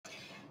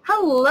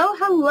Hello,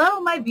 hello,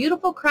 my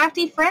beautiful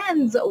crafty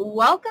friends.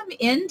 Welcome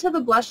into the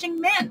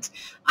Blushing Mint.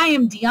 I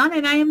am Dion,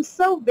 and I am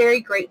so very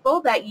grateful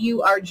that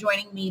you are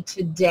joining me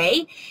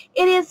today.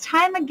 It is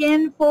time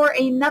again for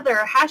another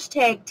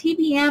hashtag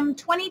TBM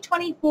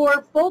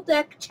 2024 Full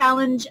Deck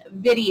Challenge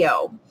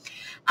video.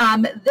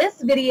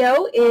 This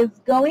video is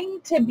going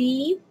to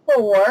be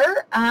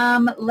for,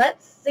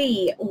 let's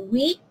see,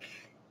 week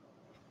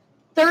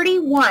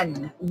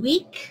 31.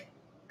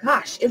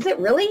 Gosh, is it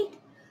really?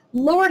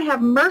 Lord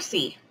have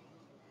mercy.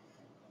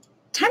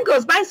 Time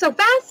goes by so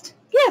fast.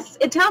 Yes,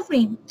 it tells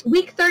me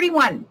week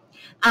 31,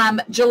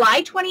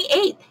 July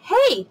 28th.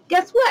 Hey,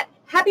 guess what?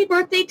 Happy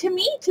birthday to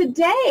me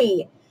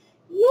today.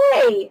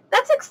 Yay,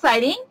 that's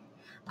exciting.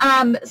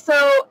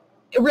 So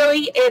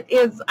really it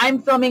is, I'm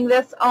filming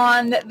this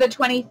on the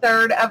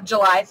 23rd of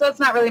July, so it's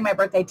not really my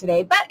birthday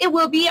today, but it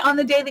will be on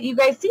the day that you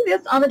guys see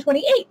this on the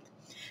 28th.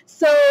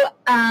 So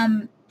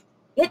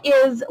it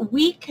is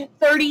week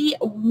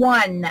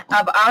 31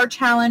 of our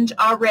challenge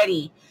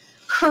already.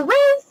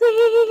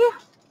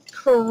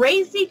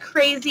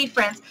 Crazy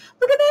friends.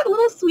 Look at that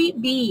little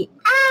sweet bee.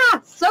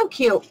 So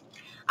cute.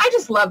 I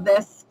just love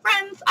this.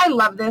 Friends, I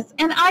love this.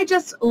 And I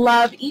just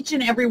love each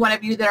and every one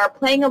of you that are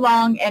playing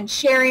along and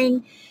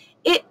sharing.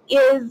 It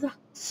is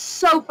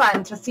so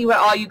fun to see what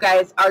all you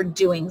guys are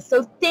doing.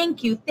 So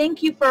thank you.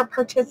 Thank you for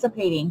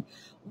participating.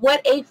 What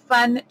a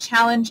fun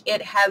challenge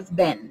it has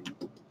been.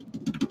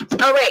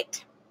 All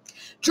right.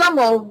 Drum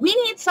roll, we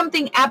need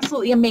something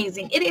absolutely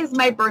amazing. It is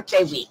my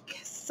birthday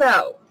week.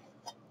 So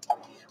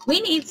we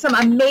need some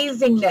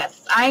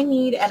amazingness. I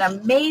need an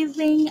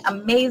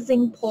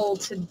amazing pull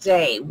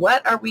today.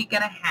 What are we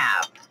going to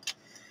have?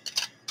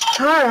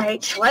 All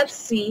right, let's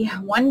see.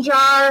 1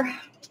 jar,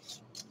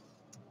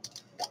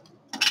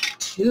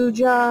 2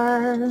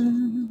 jars.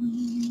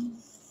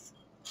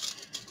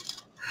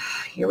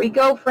 Here we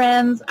go,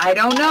 friends. I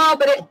don't know,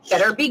 but it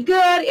better be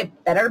good.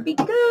 It better be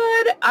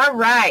good. All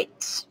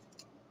right.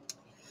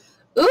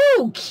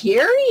 Ooh,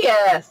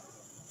 curious.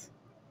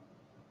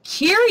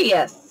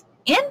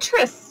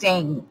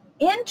 Interesting.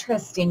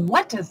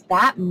 What does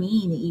that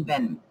mean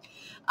even?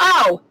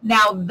 Oh,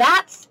 now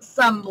that's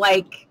some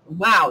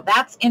wow,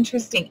 that's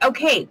interesting.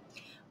 Okay,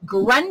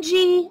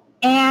 grungy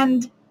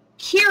and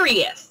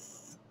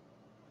curious.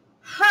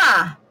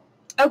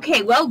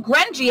 Okay, well,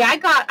 grungy, I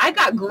got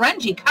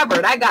grungy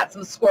covered. I got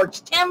some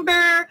scorched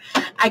timber.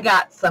 I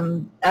got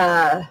some,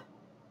 my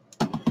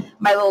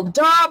little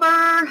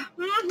dauber.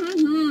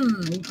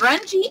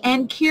 Grungy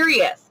and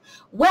curious.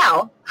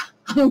 Well,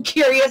 I'm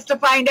curious to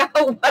find out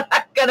what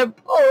I'm going to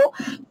pull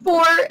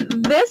for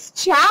this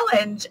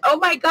challenge. Oh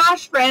my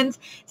gosh, friends.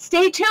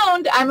 Stay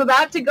tuned. I'm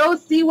about to go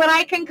see what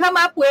I can come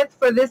up with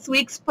for this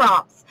week's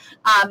prompts.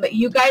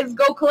 You guys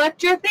go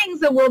collect your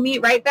things and we'll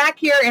meet right back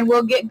here and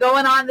we'll get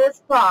going on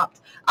this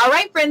prompt. All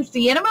right, friends.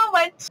 See you in a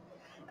moment.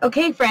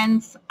 Okay,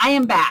 friends. I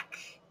am back.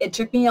 It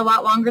took me a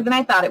lot longer than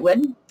I thought it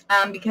would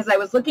because I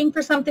was looking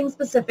for something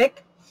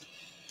specific.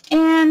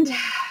 And,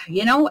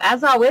 you know,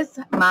 as always,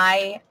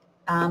 my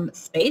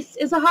space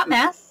is a hot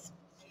mess,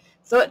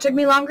 so it took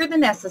me longer than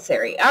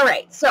necessary. All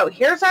right, so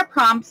here's our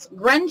prompts,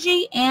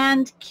 grungy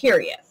and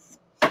curious.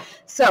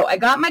 So I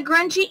got my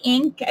grungy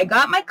ink, I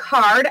got my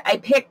card, I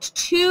picked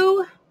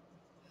two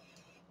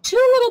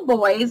little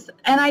boys,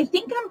 and I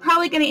think I'm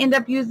probably going to end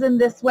up using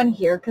this one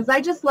here because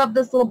I just love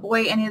this little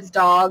boy and his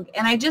dog,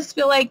 and I just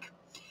feel like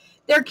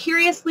they're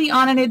curiously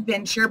on an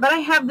adventure, but I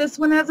have this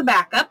one as a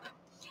backup.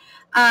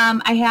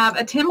 I have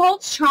a Tim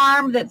Holtz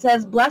charm that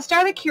says, "Blessed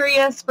are the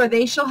curious, for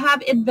they shall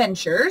have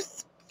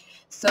adventures."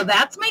 So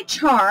that's my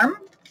charm.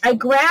 I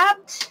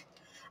grabbed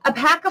a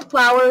pack of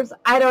flowers.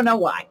 I don't know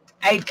why.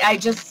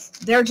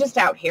 They're just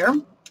out here.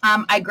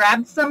 I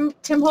grabbed some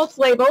Tim Holtz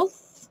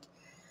labels.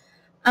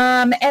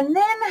 And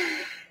then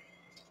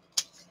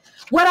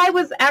what I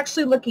was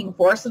actually looking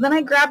for. So then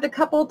I grabbed a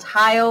couple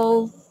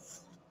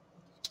tiles,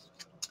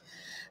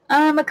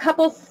 a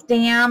couple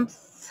stamps,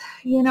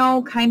 you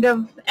know, kind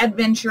of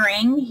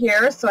adventuring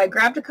here. So I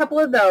grabbed a couple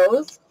of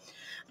those.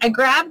 I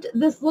grabbed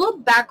this little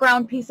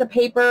background piece of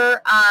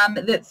paper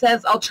that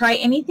says, "I'll try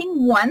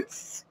anything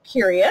once,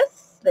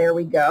 curious." There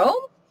we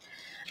go.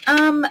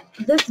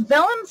 This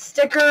vellum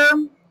sticker,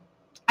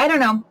 I don't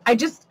know. I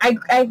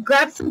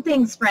grabbed some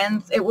things,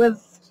 friends. I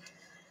was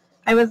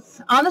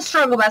on the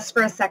struggle bus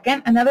for a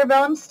second. Another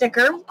vellum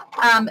sticker.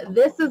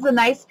 This is a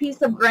nice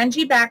piece of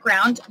grungy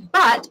background,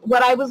 but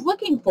what I was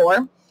looking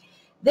for,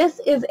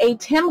 this is a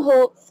Tim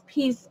Holtz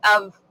piece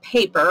of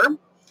paper,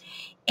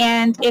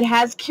 and it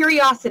has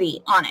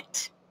curiosity on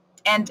it.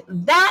 And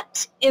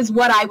that is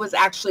what I was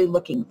actually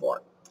looking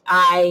for.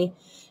 I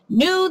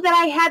knew that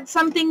I had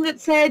something that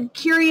said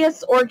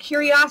curious or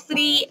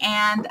curiosity,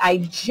 and I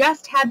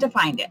just had to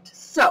find it.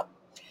 So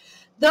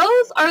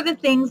those are the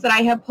things that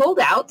I have pulled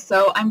out.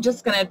 So I'm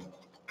just going to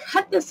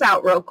cut this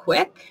out real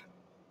quick.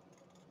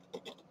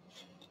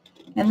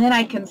 And then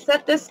I can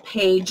set this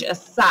page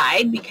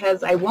aside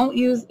because I won't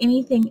use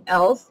anything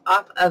else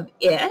off of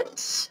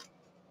it.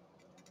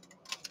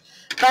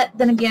 But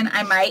then again,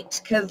 I might,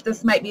 because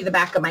this might be the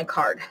back of my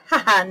card.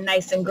 Haha,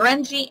 nice and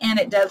grungy, and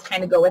it does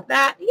kind of go with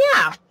that.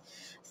 Yeah.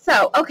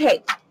 So,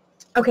 okay,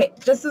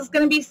 this is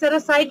going to be set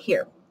aside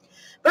here.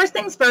 First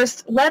things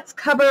first, let's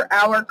cover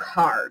our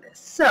card.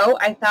 So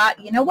I thought,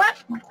 you know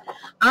what?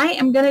 I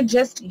am going to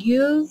just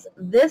use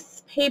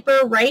this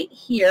paper right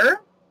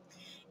here.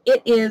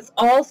 It is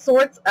all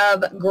sorts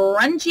of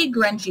grungy,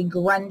 grungy,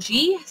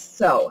 grungy.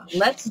 So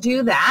let's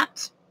do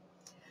that.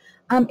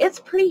 It's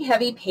pretty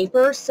heavy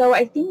paper, so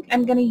I think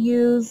I'm going to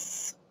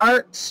use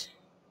Art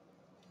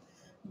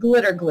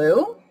Glitter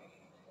Glue.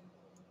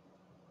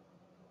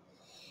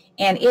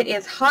 And it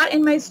is hot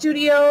in my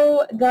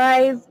studio,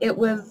 guys. It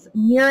was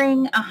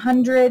nearing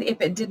 100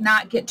 if it did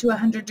not get to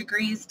 100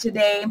 degrees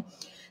today.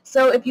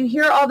 So if you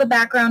hear all the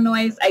background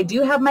noise, I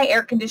do have my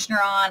air conditioner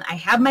on. I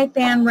have my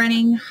fan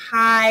running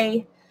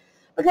high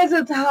because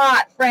it's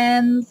hot,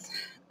 friends.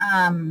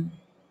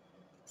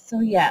 So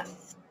yes.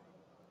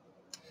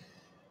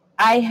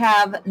 I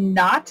have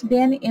not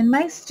been in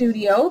my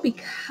studio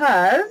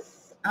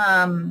because,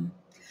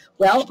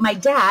 well, my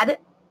dad,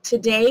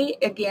 today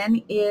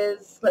again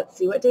is, let's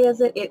see, what day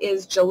is it? It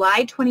is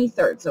July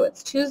 23rd, so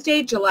it's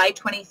Tuesday, July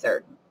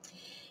 23rd.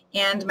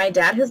 And my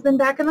dad has been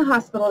back in the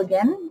hospital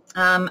again.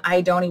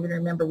 I don't even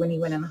remember when he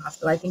went in the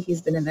hospital. I think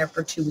he's been in there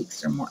for 2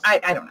 weeks or more.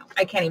 I don't know.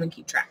 I can't even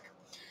keep track.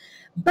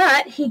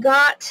 But he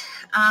got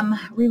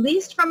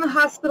released from the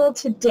hospital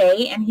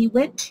today, and he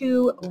went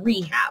to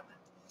rehab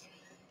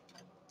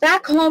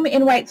back home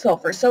in White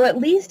Sulphur. So at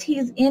least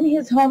he's in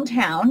his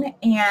hometown,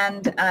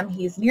 and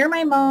he's near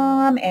my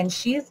mom, and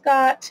she's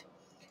got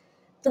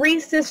 3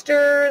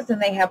 sisters,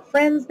 and they have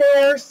friends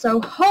there.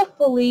 So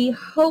hopefully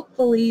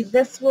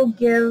this will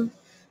give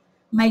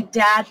my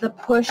dad the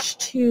push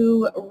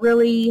to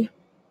really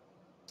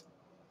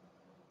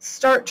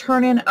start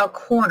turning a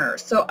corner.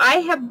 So I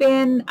have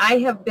been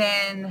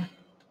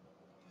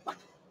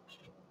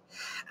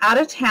out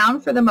of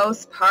town for the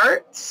most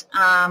part.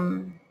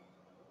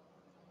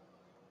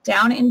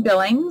 Down in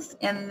Billings,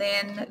 and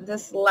then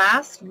this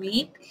last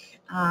week,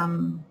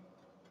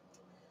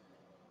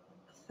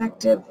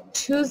 effective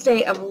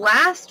Tuesday of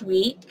last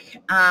week,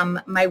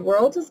 my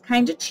world has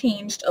kind of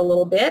changed a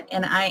little bit,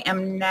 and I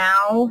am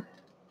now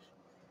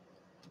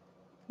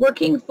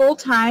working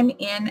full-time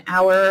in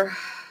our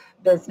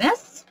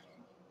business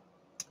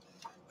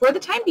for the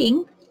time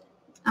being,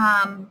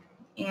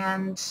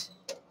 and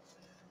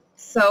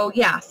so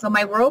yeah, so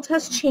my world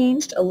has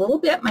changed a little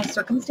bit. My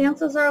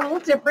circumstances are a little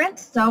different,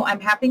 so I'm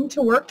having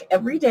to work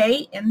every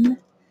day in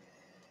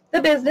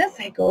the business.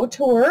 I go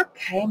to work.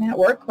 I'm at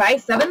work by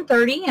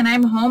 7:30, and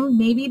I'm home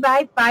maybe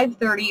by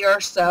 5:30 or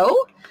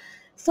so.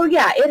 So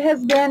yeah, it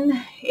has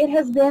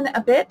been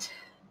a bit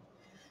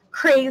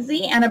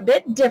crazy and a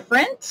bit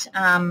different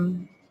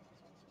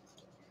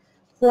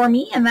for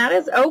me, and that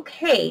is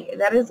okay.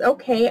 That is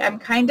okay. I'm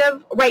kind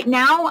of right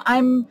now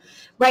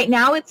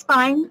it's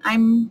fine.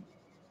 I'm,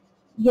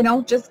 you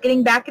know, just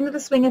getting back into the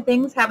swing of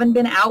things. Haven't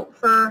been out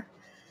for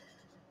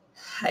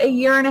a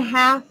year and a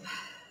half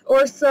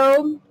or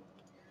so.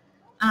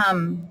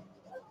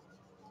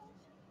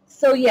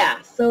 So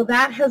yeah, so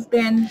that has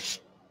been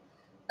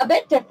a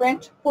bit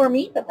different for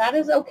me, but that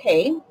is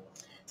okay.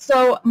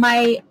 So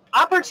my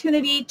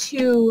opportunity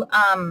to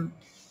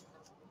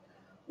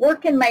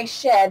work in my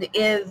shed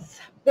is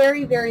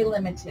very, very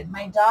limited.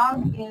 My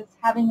dog is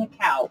having a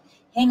cow.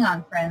 Hang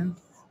on, friends.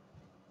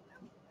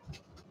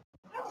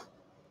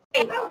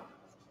 Hey,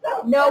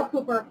 no,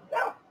 Cooper.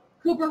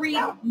 Cooper Reed,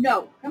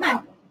 no. Come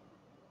on.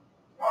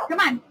 Come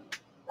on.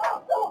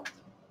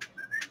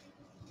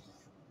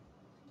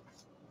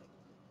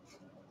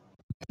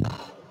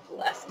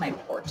 Bless my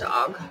poor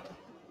dog.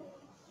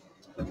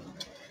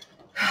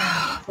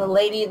 The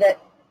lady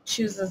that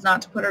chooses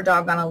not to put her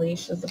dog on a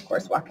leash is, of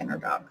course, walking her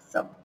dog.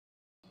 So,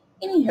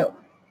 anywho,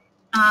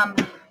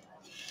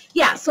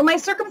 yeah, so my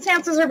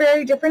circumstances are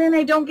very different, and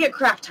I don't get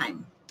craft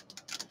time.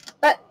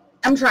 But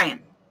I'm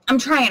trying. I'm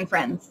trying,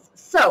 friends.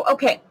 So,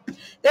 okay,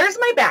 there's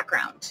my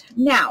background.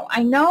 Now,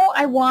 I know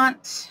I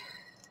want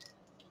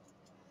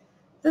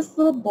this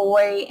little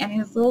boy and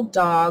his little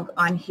dog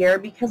on here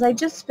because I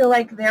just feel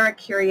like they're a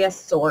curious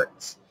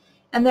sort,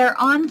 and they're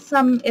on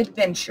some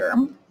adventure.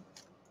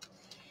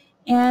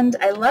 And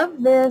I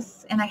love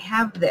this, and I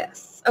have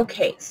this.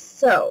 Okay,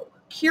 so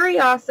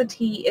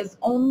curiosity is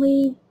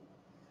only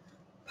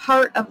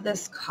part of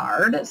this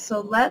card, so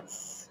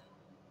let's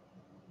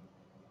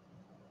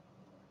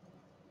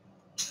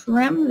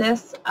trim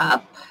this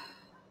up.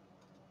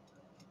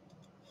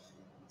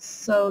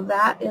 So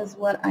that is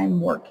what I'm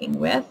working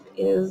with,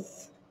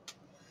 is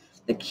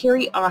the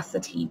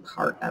curiosity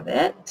part of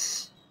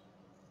it.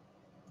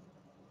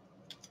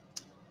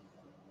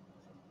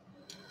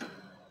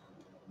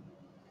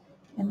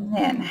 And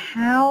then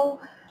how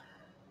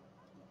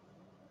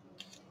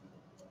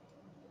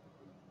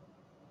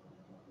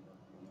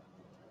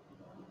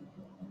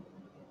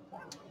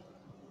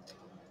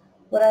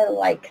would I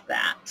like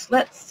that?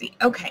 Let's see.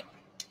 Okay.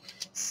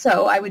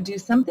 So I would do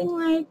something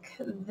like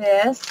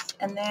this,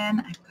 and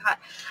then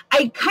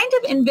I kind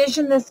of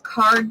envision this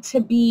card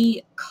to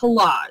be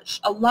collage.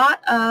 A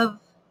lot of,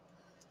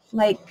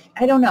 like,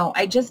 I don't know,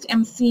 I just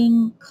am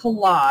seeing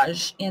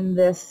collage in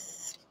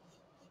this,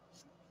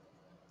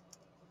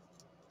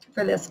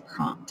 for this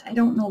prompt. I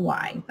don't know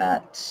why,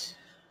 but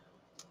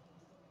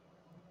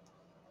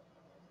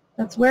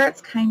that's where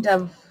it's kind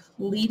of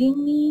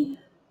leading me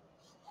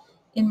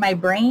in my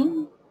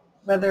brain.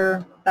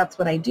 Whether that's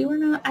what I do or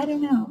not, I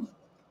don't know.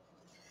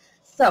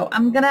 So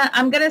I'm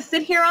gonna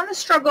sit here on the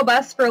struggle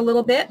bus for a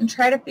little bit and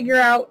try to figure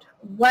out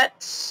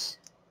what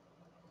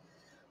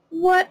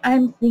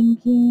I'm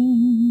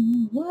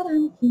thinking.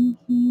 Welcome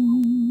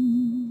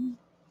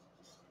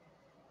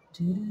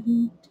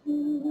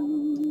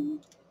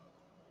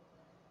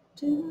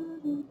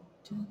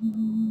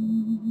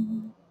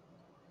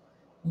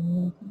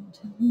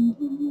to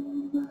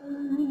my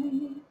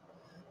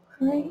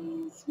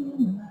crazy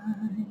life.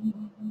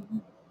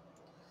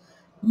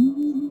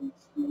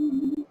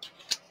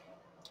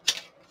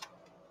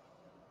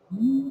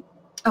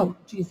 Oh,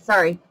 geez,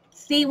 sorry.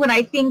 See, when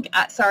I think,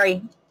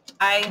 sorry,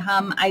 I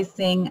hum, I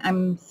sing.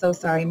 I'm so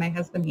sorry. My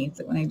husband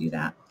hates it when I do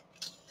that.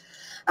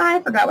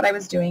 I forgot what I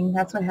was doing.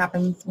 That's what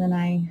happens when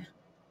I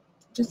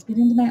just get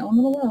into my own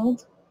little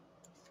world.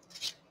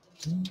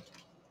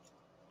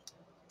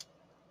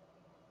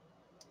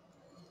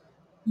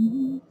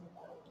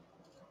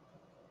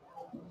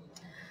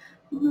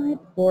 My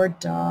poor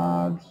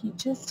dog. He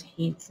just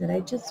hates it. I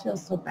just feel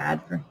so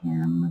bad for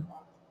him.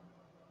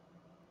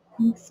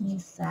 Makes me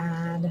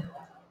sad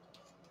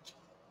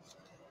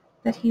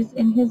that he's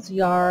in his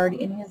yard,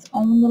 in his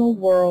own little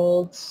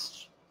world.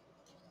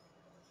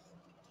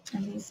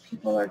 And these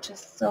people are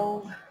just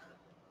so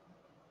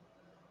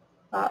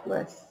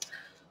thoughtless.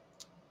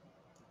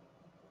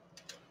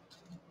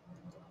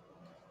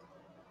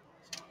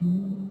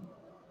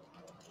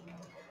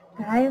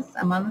 Guys,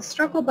 I'm on the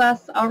struggle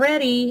bus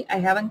already. I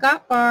haven't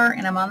got far,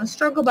 and I'm on the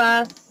struggle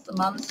bus.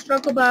 I'm on the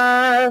struggle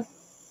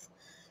bus.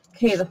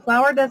 Okay, the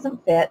flower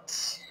doesn't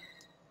fit.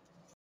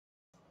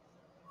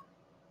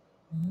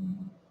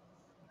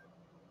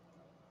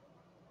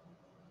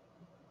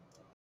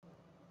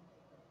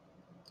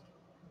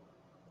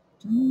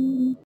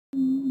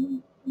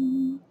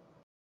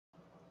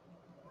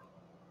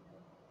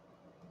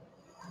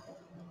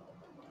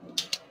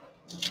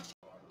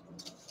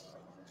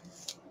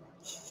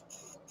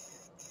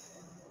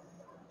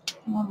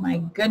 Oh my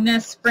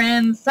goodness,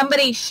 friends.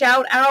 Somebody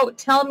shout out.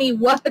 Tell me,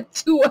 what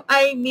do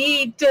I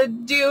need to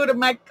do to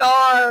my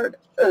card?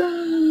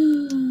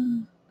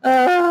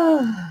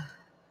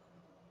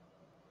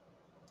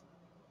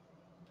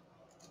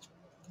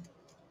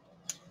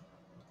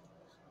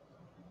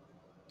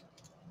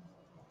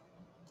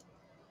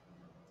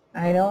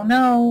 I don't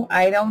know.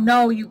 I don't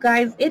know. You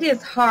guys, it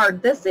is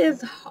hard.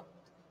 This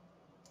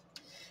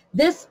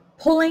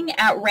pulling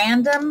at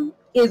random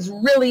is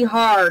really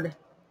hard.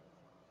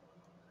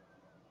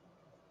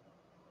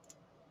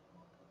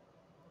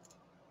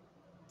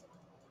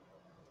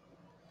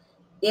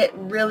 It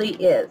really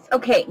is.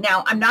 Okay,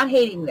 now I'm not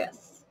hating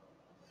this.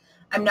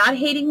 I'm not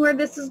hating where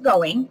this is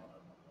going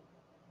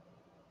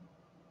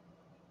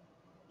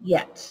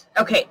yet.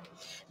 Okay,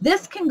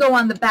 this can go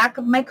on the back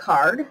of my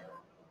card.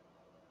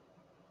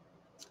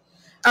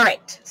 All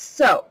right,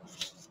 so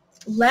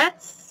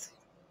let's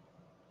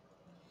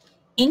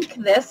ink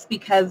this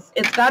because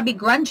it's got to be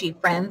grungy,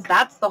 friends.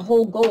 That's the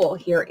whole goal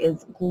here,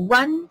 is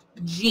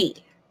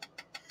grungy.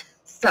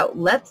 So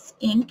let's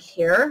ink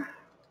here.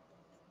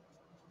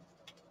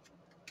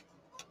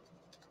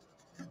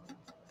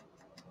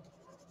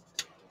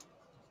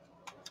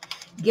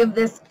 Give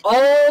this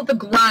all the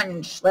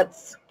grunge.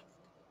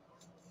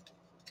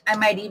 I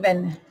might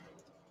even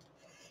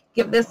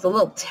give this a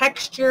little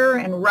texture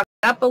and rough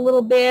it up a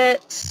little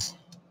bit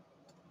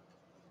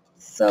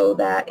so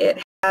that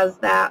it has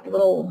that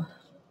little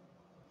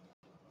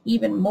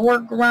even more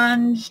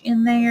grunge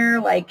in there,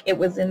 like it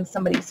was in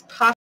somebody's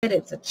pocket.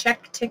 It's a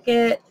check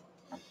ticket.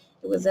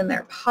 It was in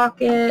their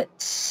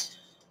pocket.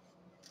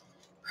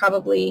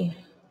 Probably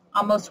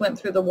almost went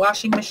through the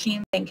washing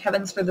machine. Thank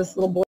heavens for this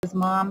little boy's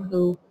mom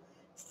who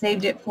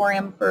saved it for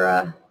him for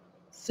a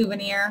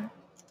souvenir.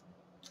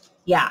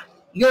 Yeah,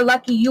 you're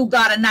lucky you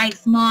got a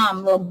nice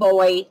mom, little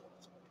boy.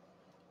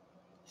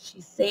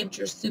 She saved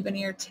your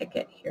souvenir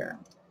ticket here.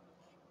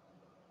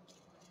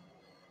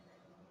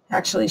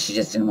 Actually, she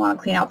just didn't want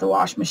to clean out the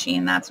wash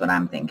machine. That's what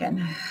I'm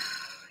thinking.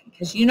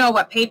 Because you know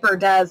what paper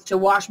does to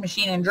wash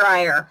machine and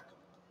dryer.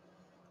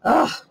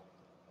 Ugh.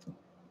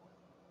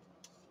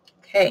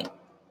 Okay.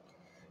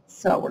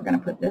 So we're going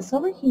to put this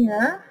over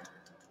here.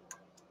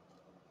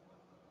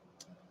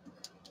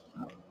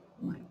 Oh,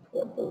 my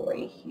poor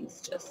boy. He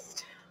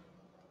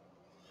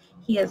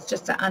is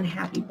just an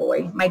unhappy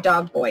boy. My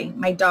dog boy.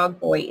 My dog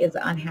boy is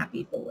an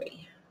unhappy boy.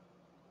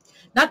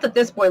 Not that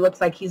this boy looks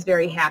like he's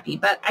very happy,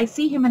 but I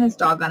see him and his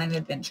dog on an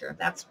adventure.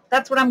 That's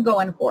what I'm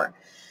going for.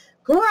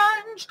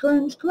 Grunge,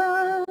 grunge,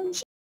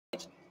 grunge.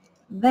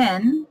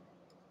 Then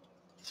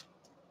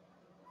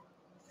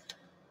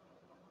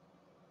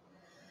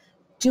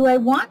Do I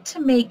want to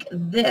make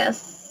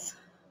this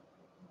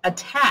a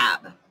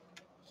tab?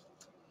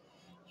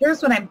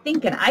 Here's what I'm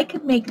thinking. I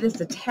could make this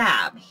a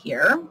tab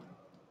here.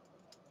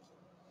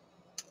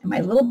 And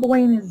my little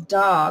boy and his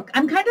dog.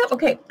 I'm kind of,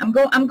 okay, I'm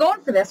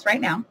going for this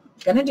right now. I'm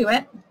gonna do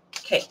it.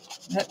 Okay,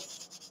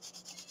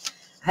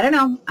 I don't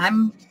know.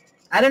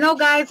 I don't know,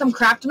 guys. I'm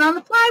crafting on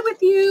the fly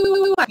with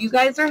you. You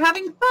guys are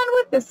having fun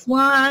with this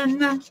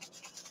one.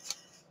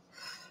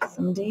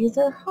 Some days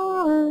are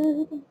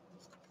hard.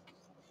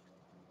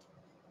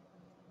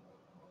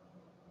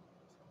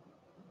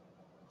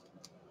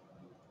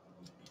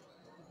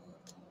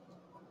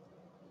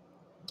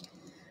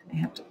 I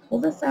have to pull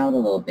this out a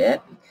little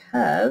bit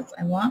because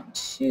I want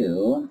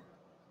to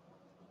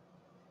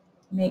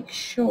make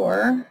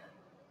sure.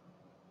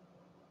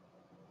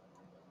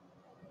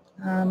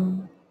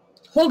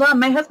 Hold on,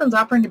 my husband's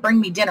offering to bring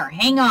me dinner.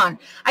 Hang on.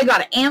 I got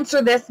to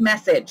answer this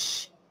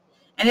message.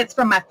 And it's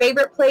from my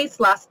favorite place,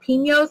 Los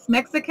Pinos,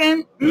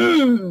 Mexican.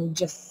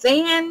 Just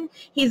saying,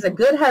 he's a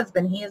good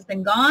husband. He has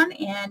been gone,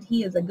 and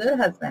he is a good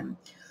husband.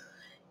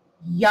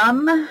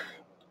 Yum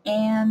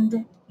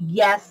and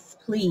yes,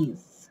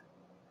 please.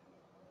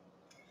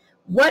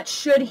 What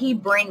should he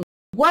bring me?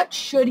 What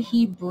should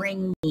he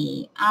bring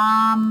me?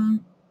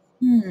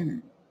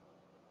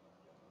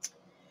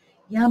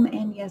 Yum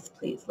and yes,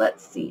 please.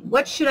 Let's see.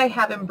 What should I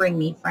have him bring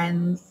me,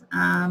 friends?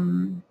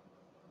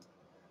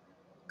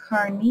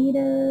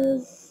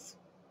 Carnitas.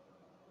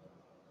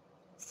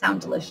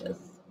 Sound delicious.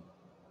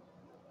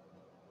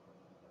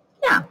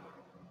 Yeah.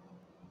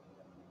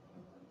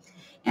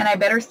 And I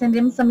better send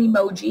him some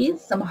emojis,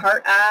 some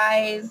heart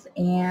eyes,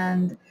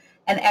 and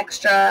an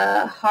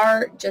extra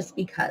heart just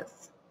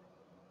because.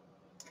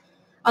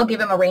 I'll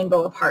give him a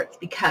rainbow of hearts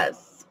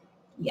because,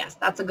 yes,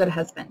 that's a good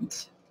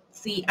husband.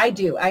 See, I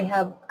do. I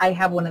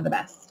have one of the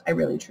best. I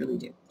really, truly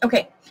do.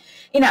 Okay,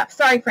 enough.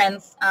 Sorry,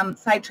 friends.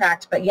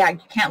 Sidetracked, but yeah, you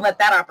can't let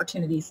that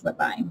opportunity slip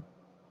by.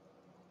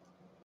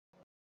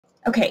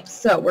 Okay,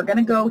 so we're going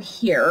to go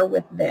here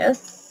with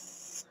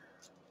this.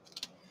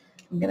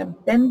 I'm going to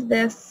bend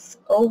this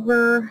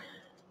over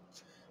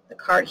the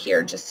card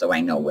here just so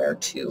I know where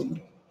to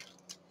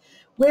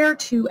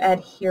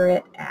adhere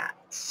it at.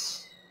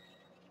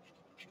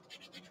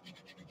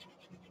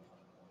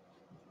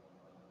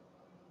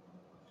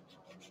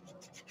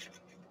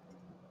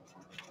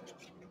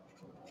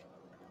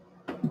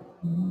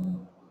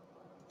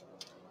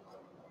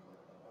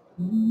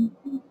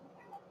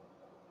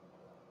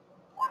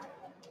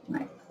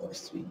 My poor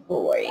sweet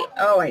boy.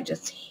 Oh, I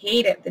just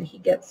hate it that he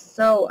gets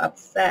so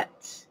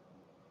upset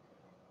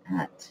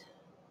at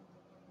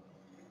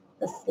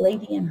this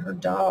lady and her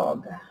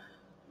dog.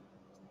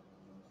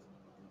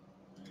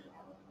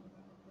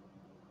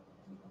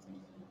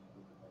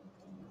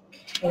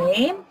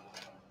 Okay.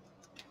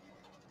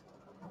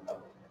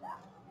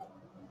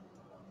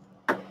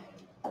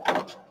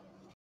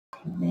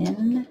 And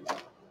then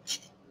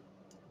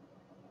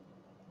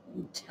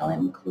you tell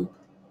him, Coop.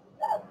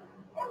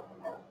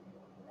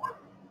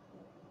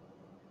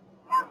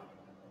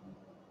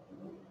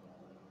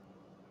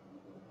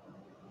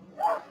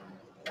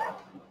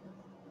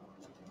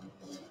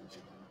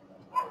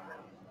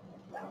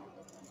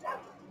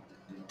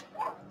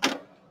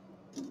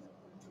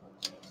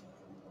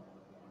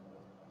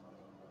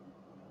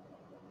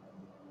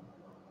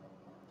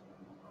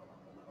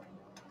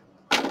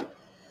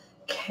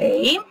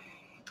 Okay.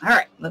 All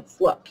right, let's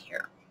look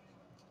here.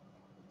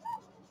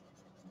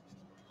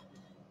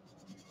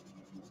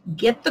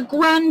 Get the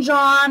grunge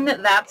on.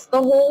 That's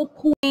the whole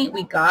point.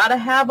 We got to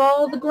have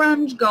all the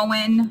grunge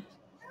going.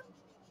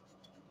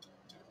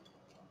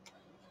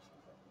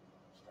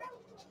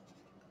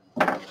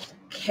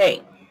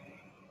 Okay.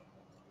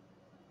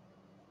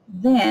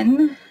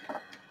 Then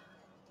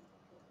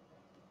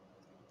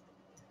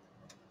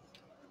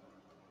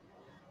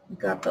we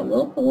got the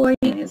little boy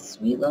and his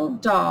sweet little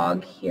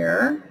dog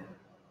here.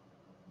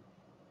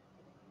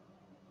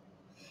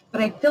 But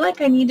I feel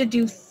like I need to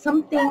do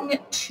something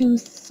to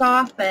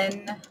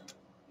soften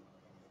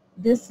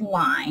this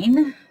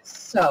line.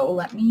 So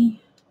let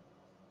me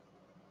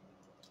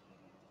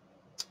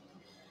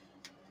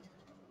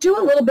do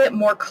a little bit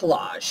more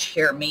collage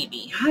here,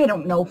 maybe. I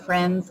don't know,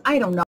 friends. I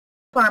don't know.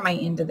 How far am I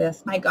into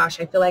this? My gosh,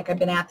 I feel like I've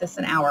been at this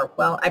an hour.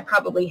 Well, I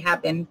probably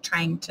have been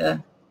trying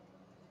to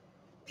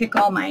pick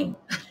all my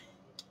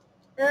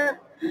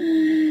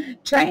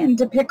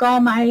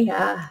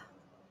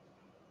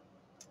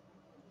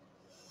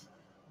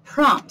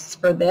prompts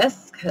for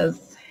this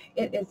because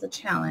it is a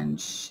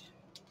challenge.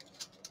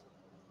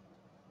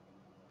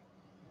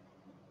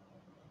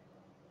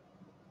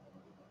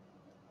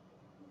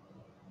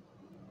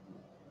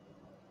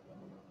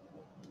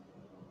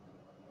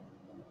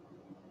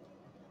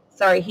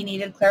 Sorry, he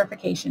needed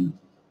clarification.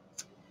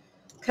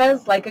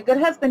 Because, like a good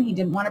husband, he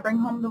didn't want to bring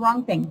home the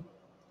wrong thing.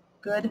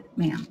 Good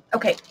man.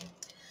 Okay,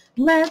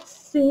 let's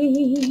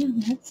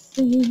see.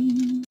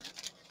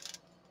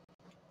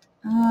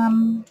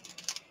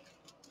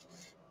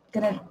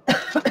 Gonna,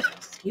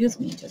 excuse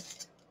me,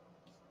 just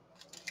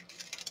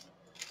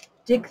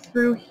dig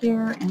through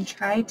here and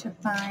try to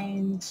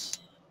find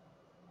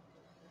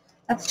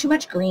That's too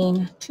much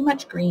green, too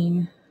much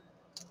green.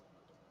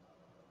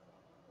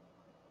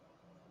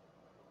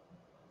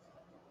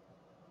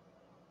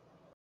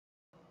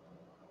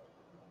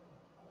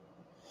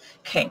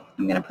 Okay,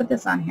 I'm going to put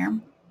this on here.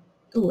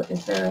 Ooh,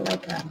 is there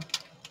like a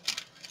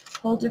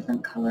whole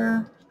different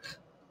color?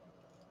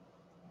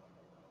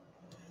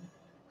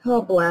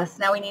 Oh, bless.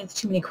 Now he needs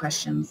too many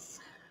questions.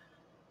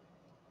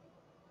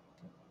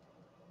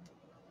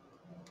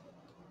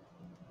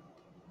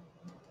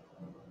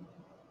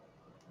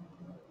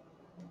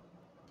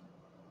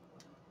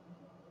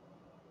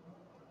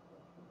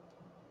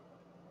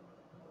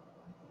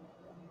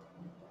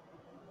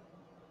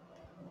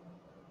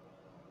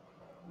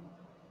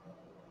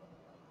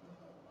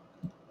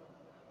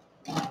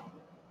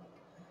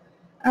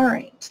 All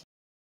right.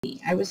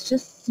 I was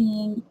just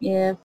seeing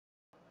if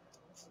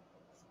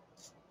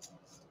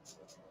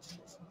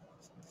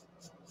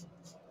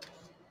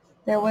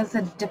there was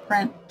a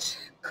different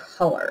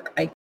color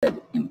I could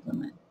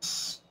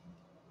implement.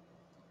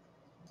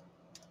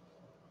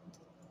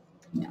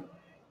 No.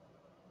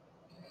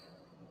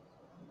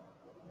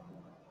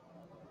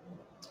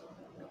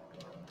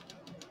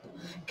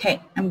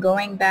 Okay, I'm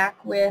going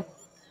back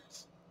with,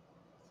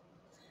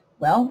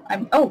 well,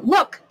 oh,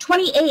 look,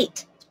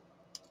 28.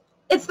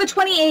 It's the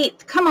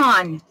 28th. Come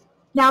on.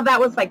 Now that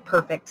was like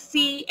perfect.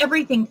 See,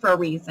 everything for a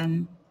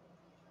reason.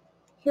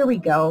 Here we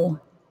go.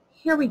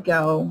 Here we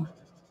go.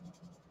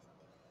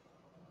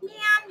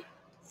 Man,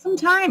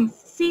 sometimes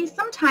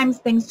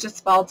things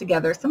just fall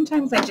together.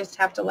 Sometimes I just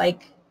have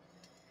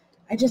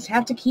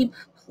to keep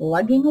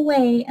plugging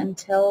away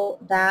until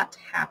that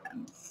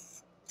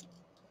happens.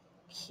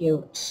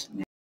 Cute.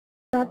 Now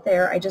that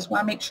there, I just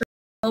want to make sure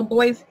the little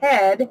boy's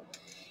head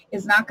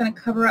is not going to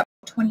cover up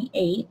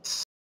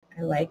 28.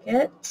 I like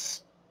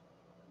it.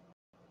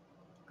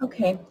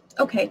 Okay,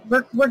 okay,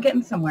 we're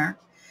getting somewhere.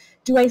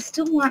 Do I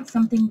still want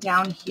something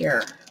down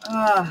here?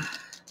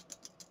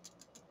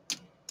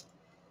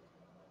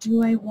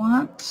 Do I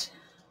want...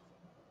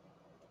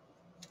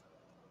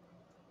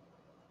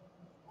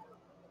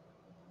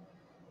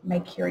 my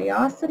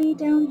curiosity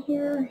down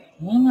here?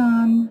 Hang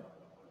on.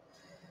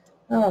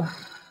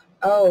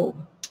 Oh.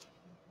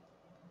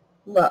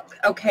 Look,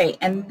 okay,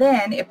 and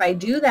then if I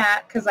do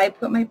that, because I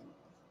put my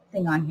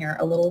thing on here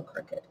a little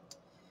crooked.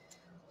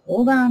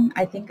 Hold on.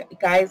 I think,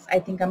 guys, I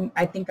think I'm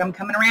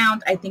coming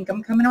around. I think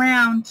I'm coming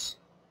around.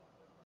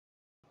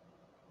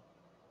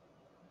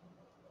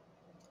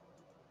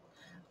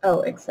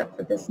 Oh, except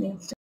for this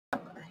needs to go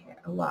up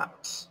a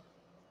lot.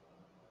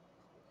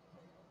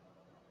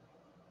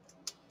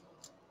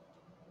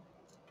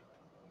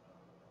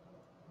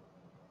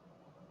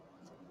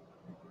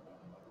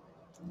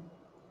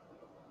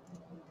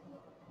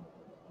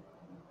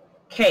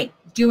 Okay,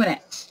 doing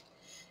it.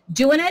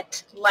 Doing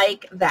it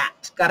like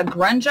that. Got to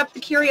grunge up the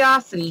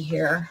curiosity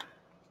here.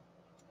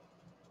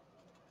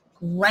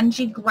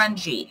 Grungy,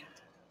 grungy.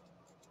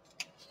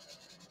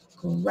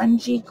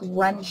 Grungy,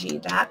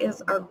 grungy. That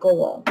is our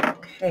goal.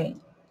 Okay.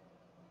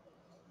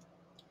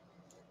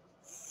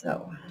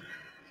 So.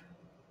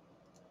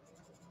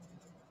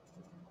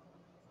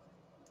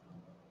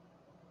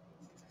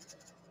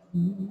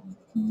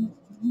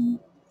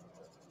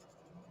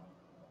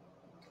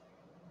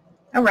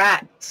 All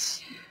right.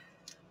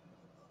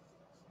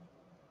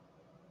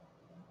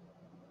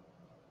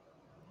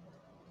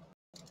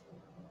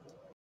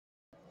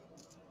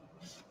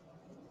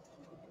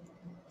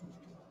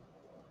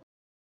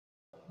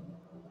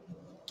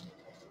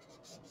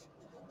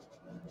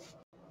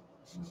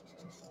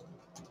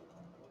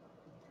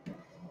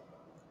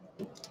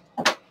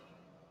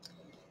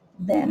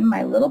 Then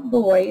my little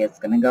boy is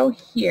going to go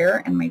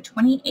here, and my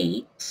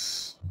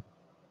 28,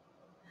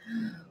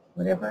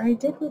 whatever I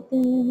did with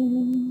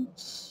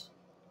it,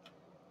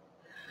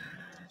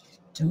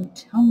 don't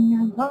tell me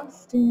I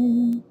lost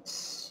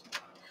it,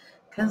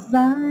 because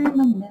I'm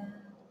a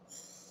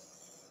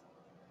mess.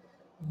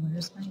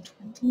 Where's my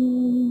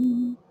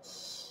 28?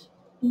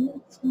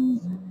 It's all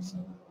right.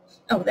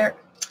 Oh, there.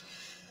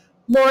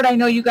 Lord, I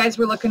know you guys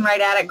were looking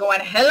right at it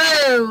going,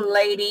 hello,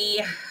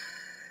 lady.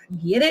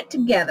 Get it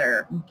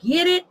together.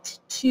 Get it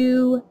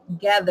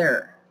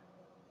together.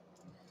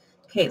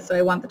 Okay, so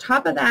I want the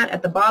top of that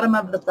at the bottom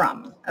of the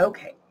from.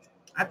 Okay,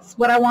 that's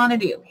what I want to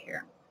do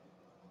here.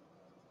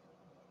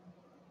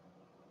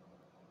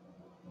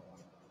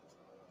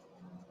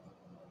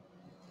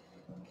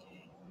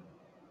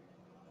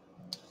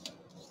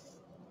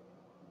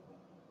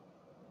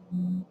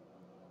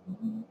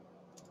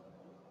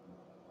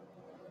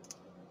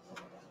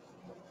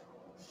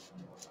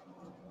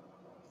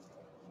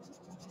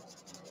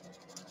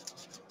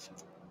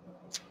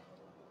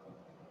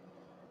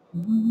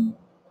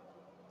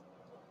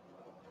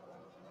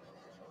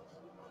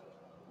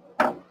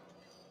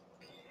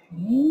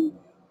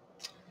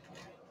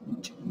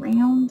 Okay,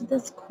 round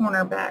this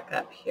corner back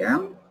up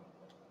here.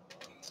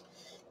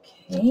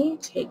 Okay,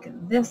 take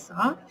this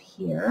off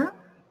here.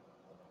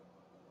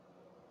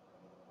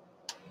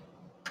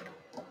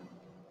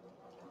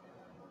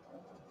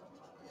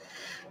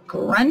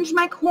 Grunge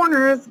my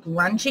corners.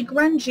 Grungy,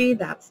 grungy.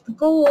 That's the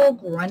goal.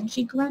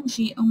 Grungy,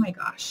 grungy. Oh my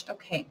gosh.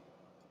 Okay.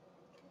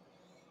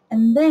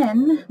 And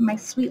then my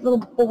sweet little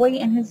boy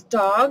and his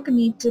dog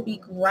need to be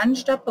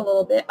grunged up a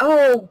little bit.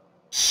 Oh,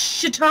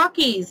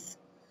 shiitakes.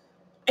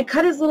 I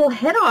cut his little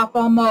head off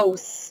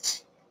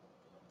almost.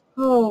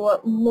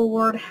 Oh,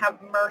 Lord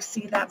have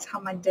mercy. That's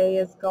how my day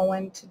is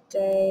going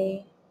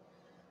today.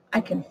 I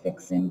can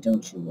fix him.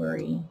 Don't you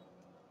worry.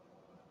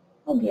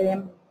 I'll get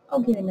him. I'll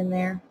get him in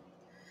there.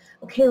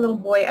 Okay, little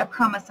boy, I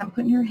promise I'm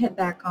putting your head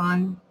back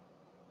on.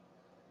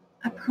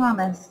 I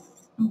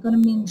promise. I'm going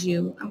to mend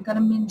you. I'm going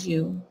to mend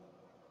you.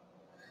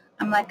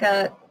 I'm like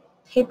a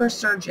paper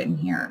surgeon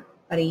here,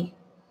 buddy.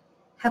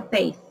 Have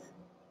faith.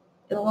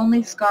 It'll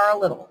only scar a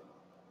little.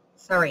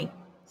 Sorry.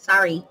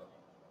 Sorry.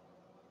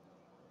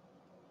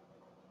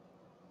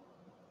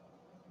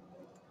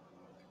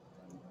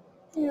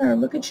 There,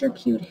 look at your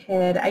cute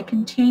head. I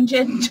can change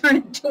it and turn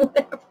it to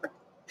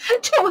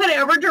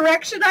whatever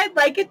direction I'd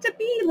like it to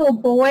be, little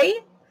boy.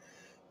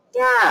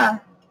 Yeah,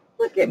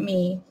 look at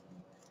me.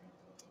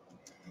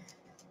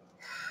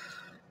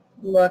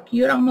 Look,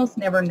 you'd almost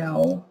never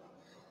know.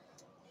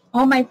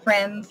 All my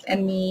friends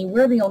and me,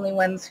 we're the only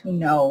ones who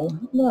know.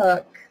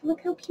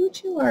 Look how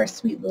cute you are,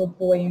 sweet little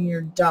boy and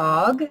your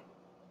dog.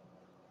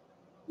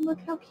 Look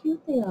how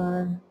cute they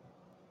are.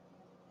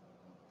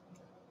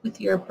 With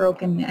your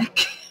broken neck.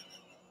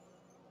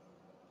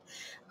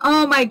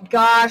 Oh my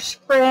gosh,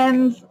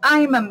 friends,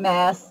 I'm a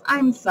mess.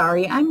 I'm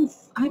sorry. I'm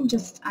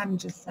just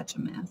such a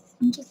mess.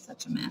 I'm just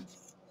such a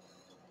mess.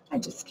 I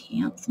just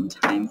can't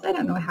sometimes. I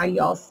don't know how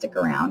y'all stick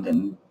around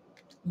and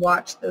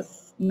watch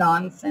this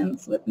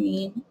nonsense with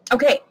me.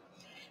 Okay,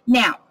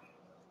 now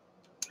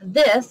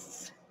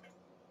this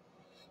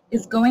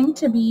is going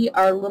to be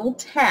our little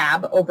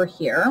tab over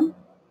here.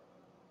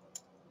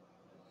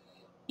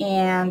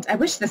 And I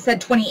wish this said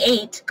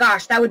 28.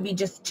 Gosh, that would be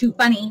just too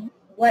funny.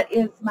 What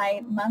is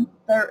my month?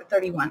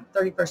 31,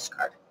 31st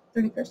card.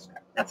 31st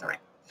card. That's all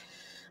right.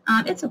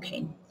 It's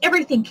okay.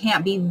 Everything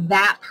can't be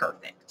that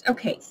perfect.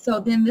 Okay, so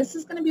then this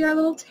is going to be our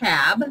little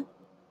tab.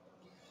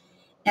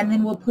 And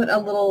then we'll put a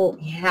little,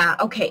 yeah,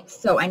 okay,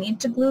 so I need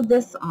to glue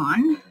this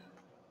on.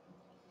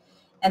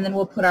 And then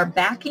we'll put our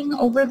backing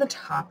over the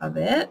top of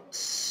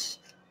it.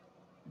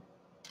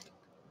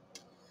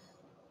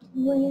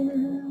 Where would I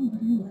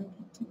like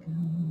it to go?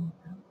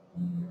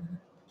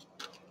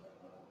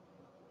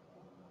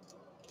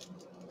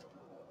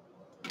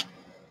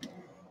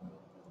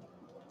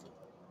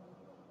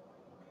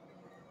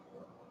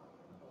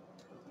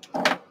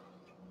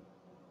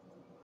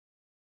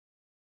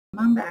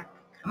 Come on back.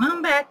 Come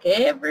on back.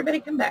 Everybody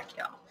come back,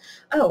 y'all.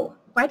 Oh,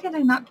 why did I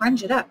not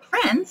grunge it up?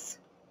 Friends,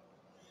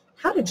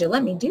 how did you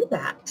let me do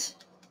that?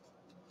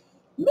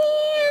 Man.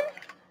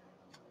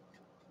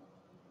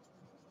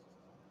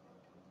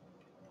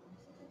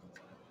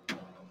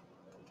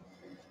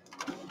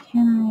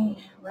 Can I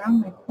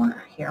round my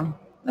corner here?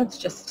 Let's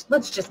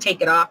just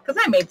take it off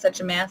because I made such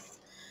a mess.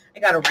 I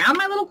got to round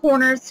my little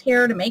corners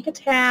here to make a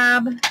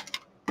tab.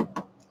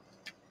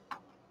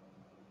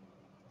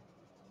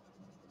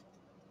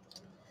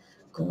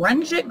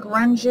 Grunge it,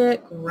 grunge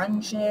it,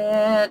 grunge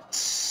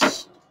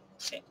it.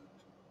 Okay.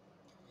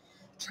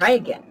 Try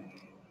again.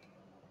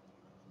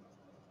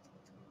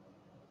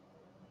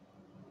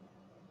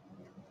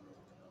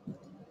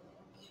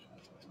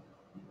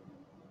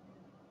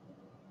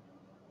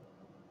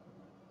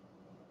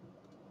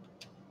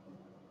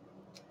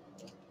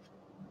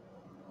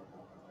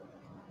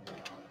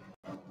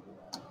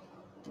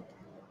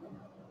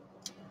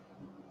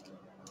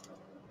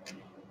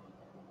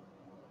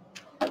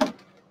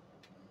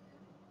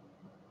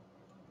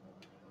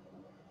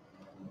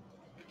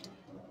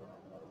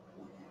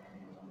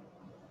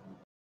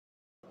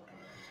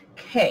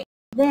 Okay,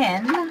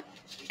 then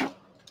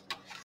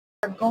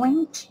we're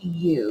going to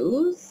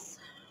use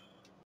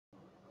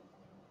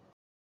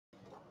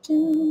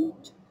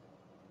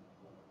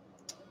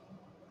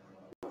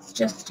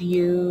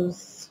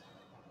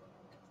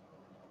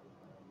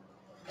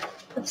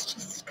let's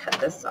just cut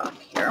this off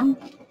here.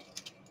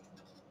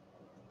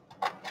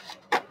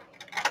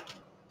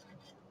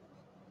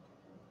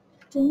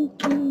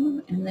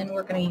 And then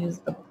we're going to use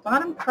the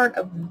bottom part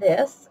of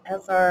this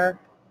as our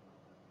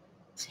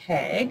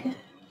tag,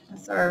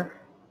 as our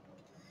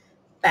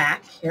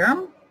back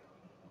here.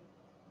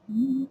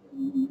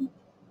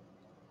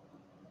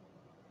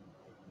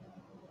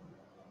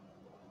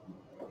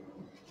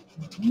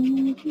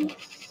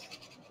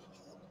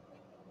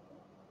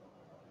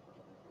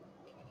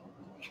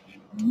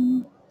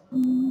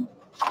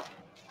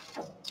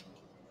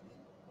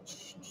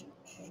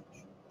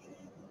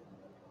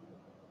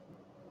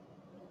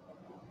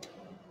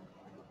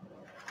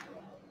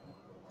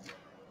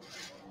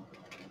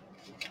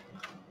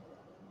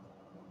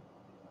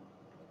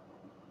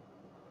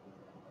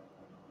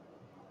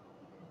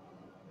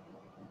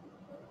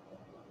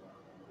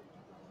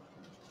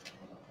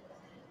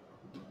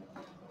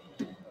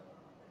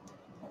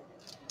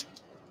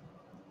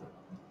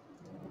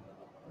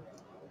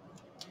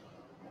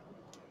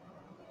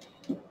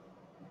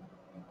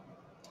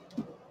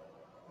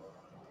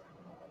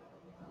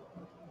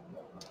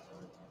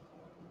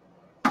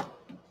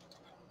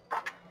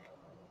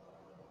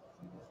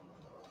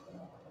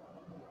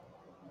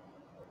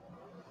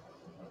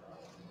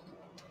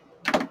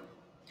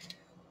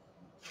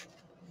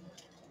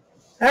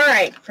 All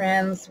right,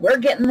 friends, we're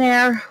getting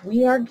there.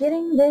 We are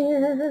getting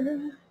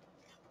there.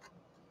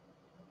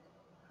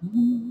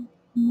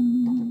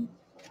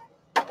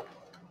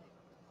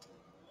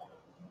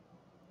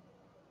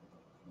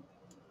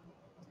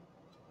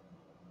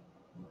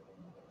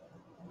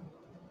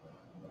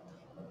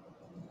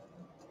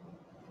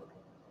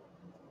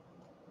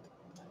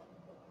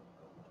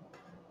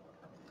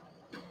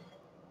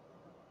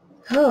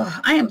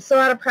 Oh, I am so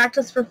out of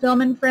practice for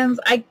filming, friends.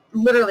 I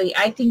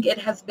think it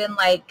has been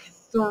like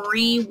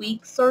 3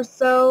 weeks or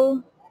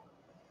so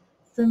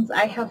since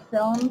I have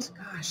filmed.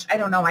 Gosh, I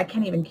don't know. I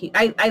can't even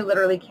I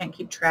literally can't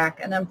keep track.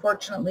 And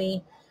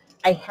unfortunately,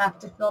 I have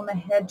to film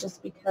ahead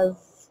just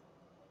because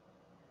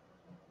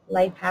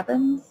life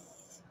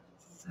happens.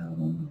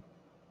 So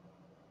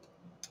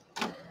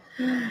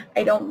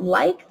I don't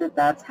like that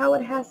that's how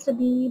it has to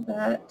be,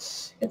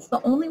 but it's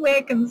the only way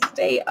I can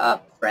stay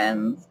up,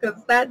 friends,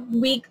 because that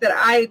week that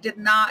I did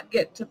not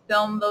get to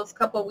film, those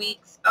couple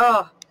weeks,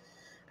 oh,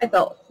 I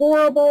felt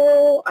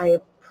horrible. I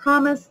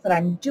promised that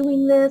I'm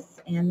doing this,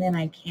 and then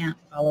I can't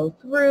follow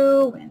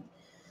through, and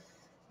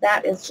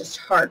that is just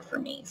hard for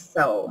me.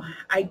 So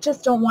I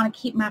just don't want to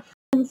keep my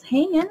friends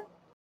hanging.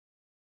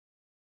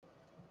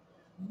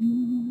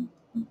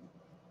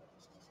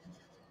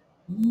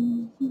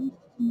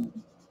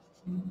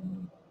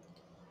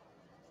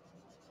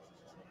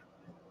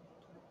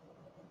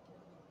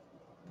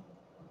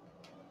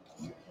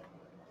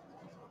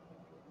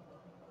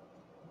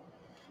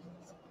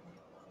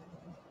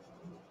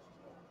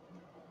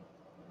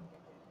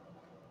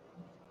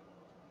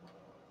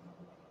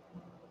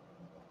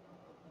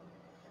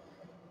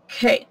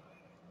 Okay.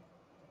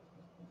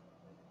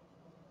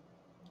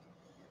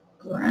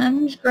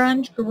 Grunge,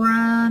 grunge,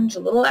 grunge, a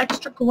little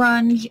extra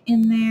grunge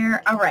in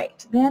there. All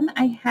right, then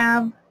I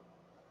have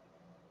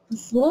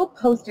this little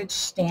postage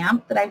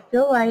stamp that I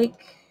feel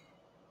like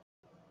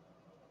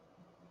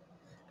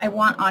I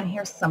want on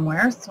here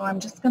somewhere. So I'm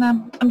just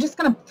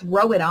gonna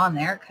throw it on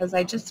there because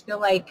I just feel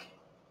like,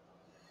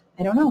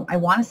 I don't know, I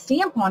want a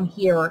stamp on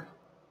here.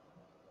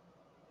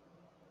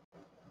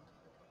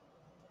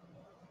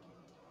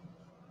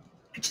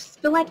 I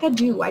just feel like I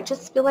do. I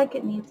just feel like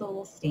it needs a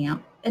little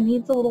stamp. It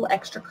needs a little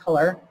extra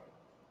color.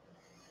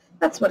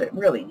 That's what it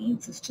really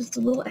needs. It's just a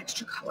little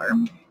extra color.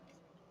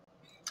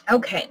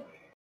 Okay.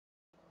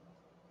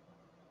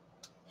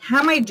 How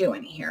am I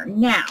doing here?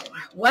 Now,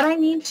 what I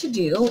need to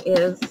do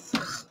is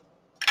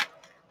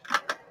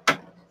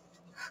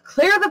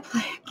clear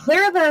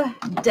the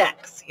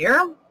decks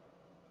here.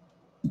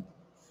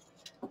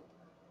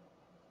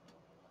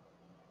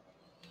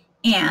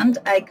 And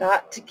I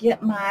got to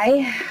get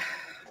my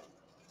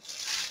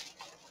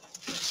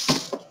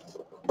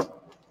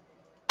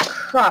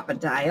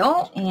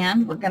Crop-A-Dile,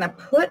 and we're going to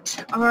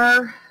put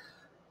our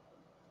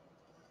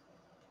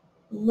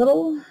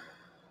little,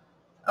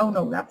 oh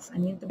no, I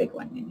need the big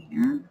one in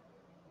here.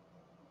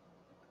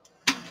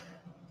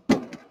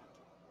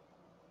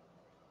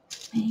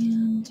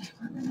 And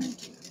we're going to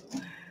do,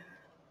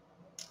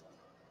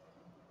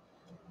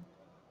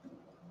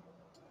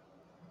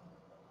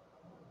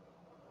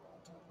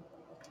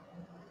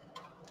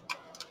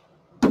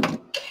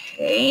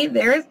 okay,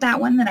 there's that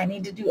one. That I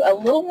need to do a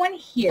little one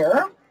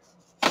here.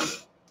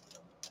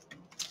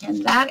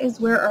 And that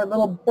is where our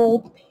little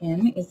bulb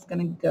pin is going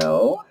to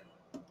go.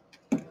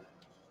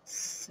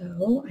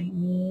 So I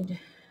need,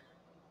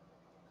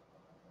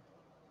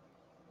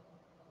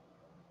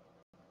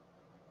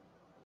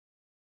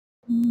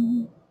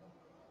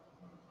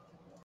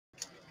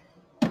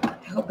 I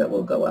hope it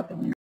will go up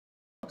in there.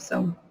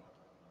 So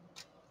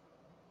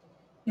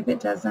if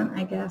it doesn't,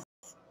 I guess,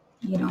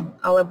 you know,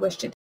 I'll have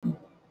wished it.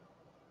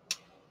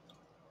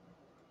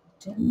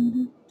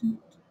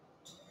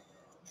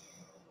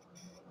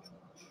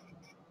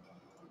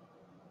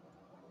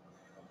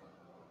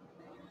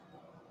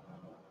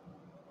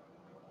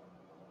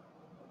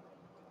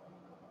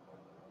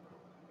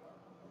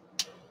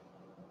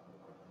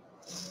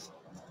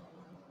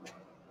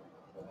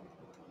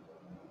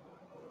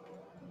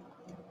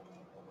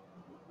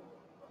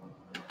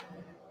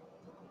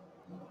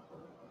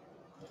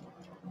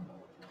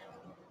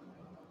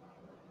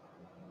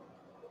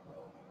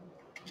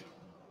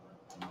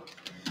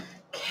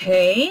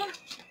 Okay.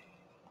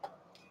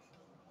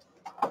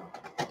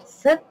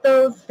 Set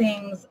those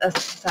things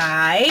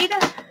aside.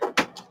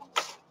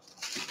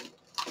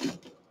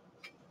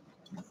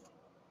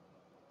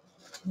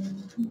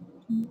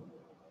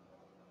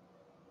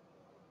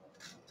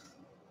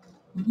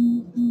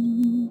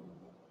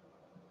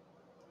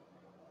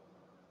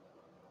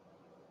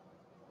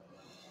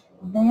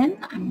 Then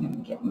I'm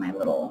going to get my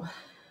little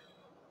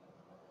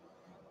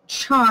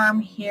charm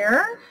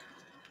here.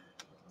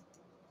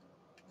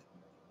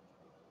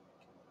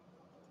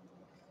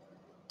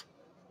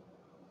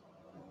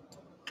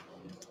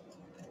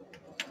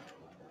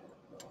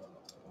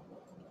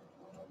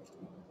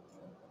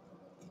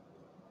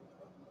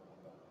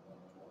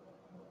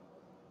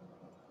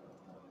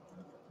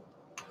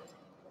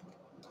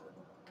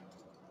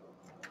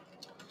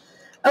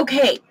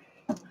 Okay,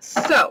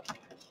 so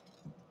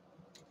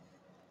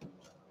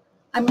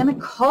I'm going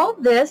to call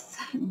this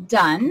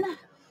done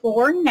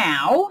for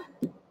now.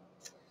 I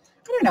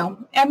don't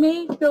know. I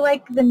may feel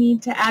like the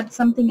need to add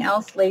something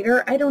else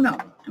later. I don't know.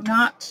 I'm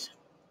not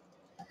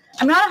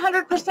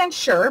 100%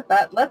 sure,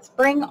 but let's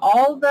bring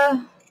all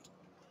the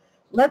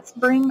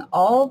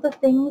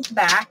things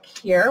back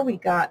here. We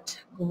got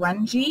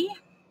grungy.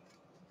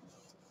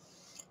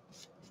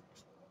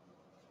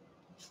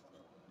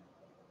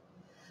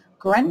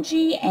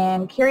 Grungy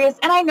and curious.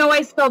 And I know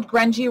I spelled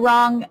grungy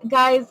wrong,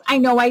 guys. I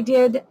know I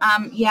did.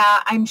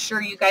 Yeah, I'm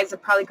sure you guys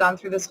have probably gone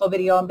through this whole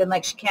video and been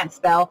like, she can't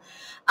spell.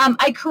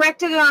 I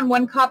corrected it on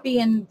one copy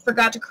and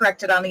forgot to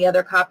correct it on the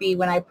other copy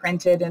when I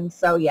printed. And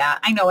so, yeah,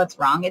 I know it's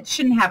wrong. It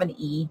shouldn't have an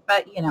E,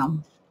 but, you know,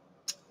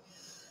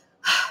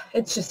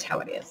 it's just how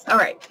it is. All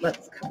right,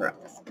 let's cover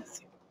up this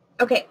mess.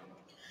 Okay.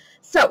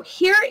 So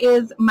here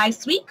is my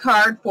sweet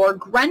card for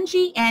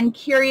Grungy and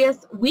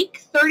Curious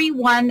week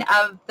 31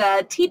 of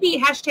the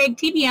hashtag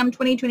TBM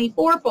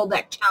 2024 Full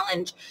Deck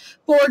Challenge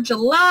for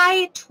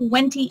July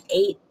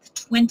 28th,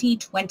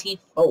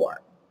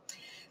 2024.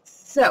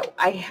 So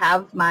I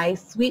have my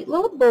sweet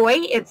little boy.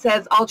 It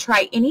says, I'll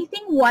try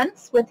anything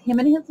once with him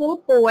and his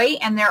little boy,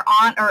 and they're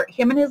on, or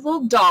him and his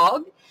little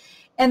dog,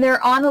 and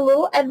they're on a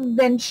little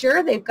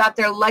adventure. They've got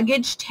their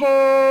luggage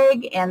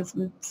tag and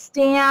some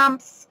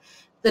stamps.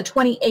 The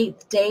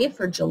 28th day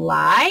for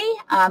July.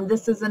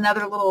 This is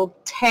another little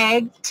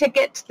tag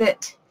ticket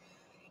that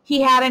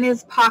he had in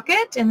his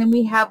pocket. And then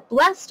we have,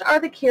 blessed are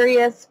the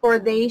curious, for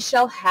they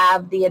shall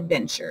have the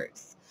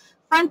adventures.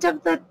 Front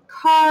of the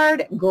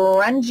card,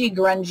 grungy,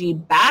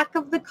 grungy back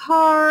of the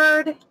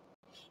card.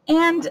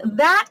 And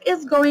that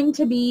is going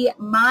to be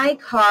my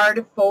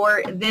card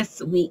for this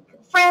week.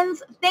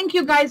 Friends, thank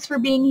you guys for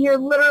being here.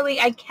 Literally,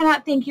 I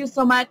cannot thank you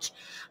so much.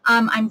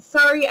 I'm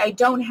sorry I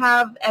don't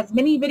have as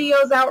many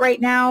videos out right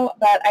now,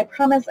 but I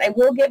promise I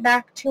will get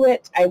back to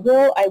it. I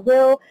will.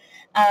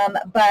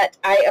 But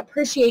I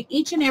appreciate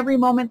each and every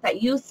moment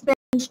that you spend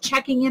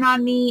checking in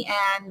on me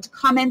and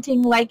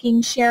commenting,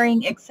 liking,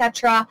 sharing,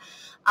 etc.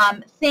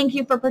 Thank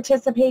you for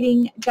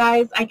participating,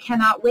 guys. I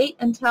cannot wait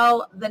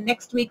until the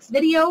next week's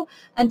video.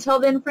 Until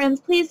then,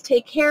 friends, please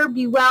take care,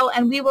 be well,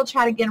 and we will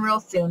chat again real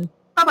soon.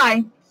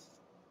 Bye-bye.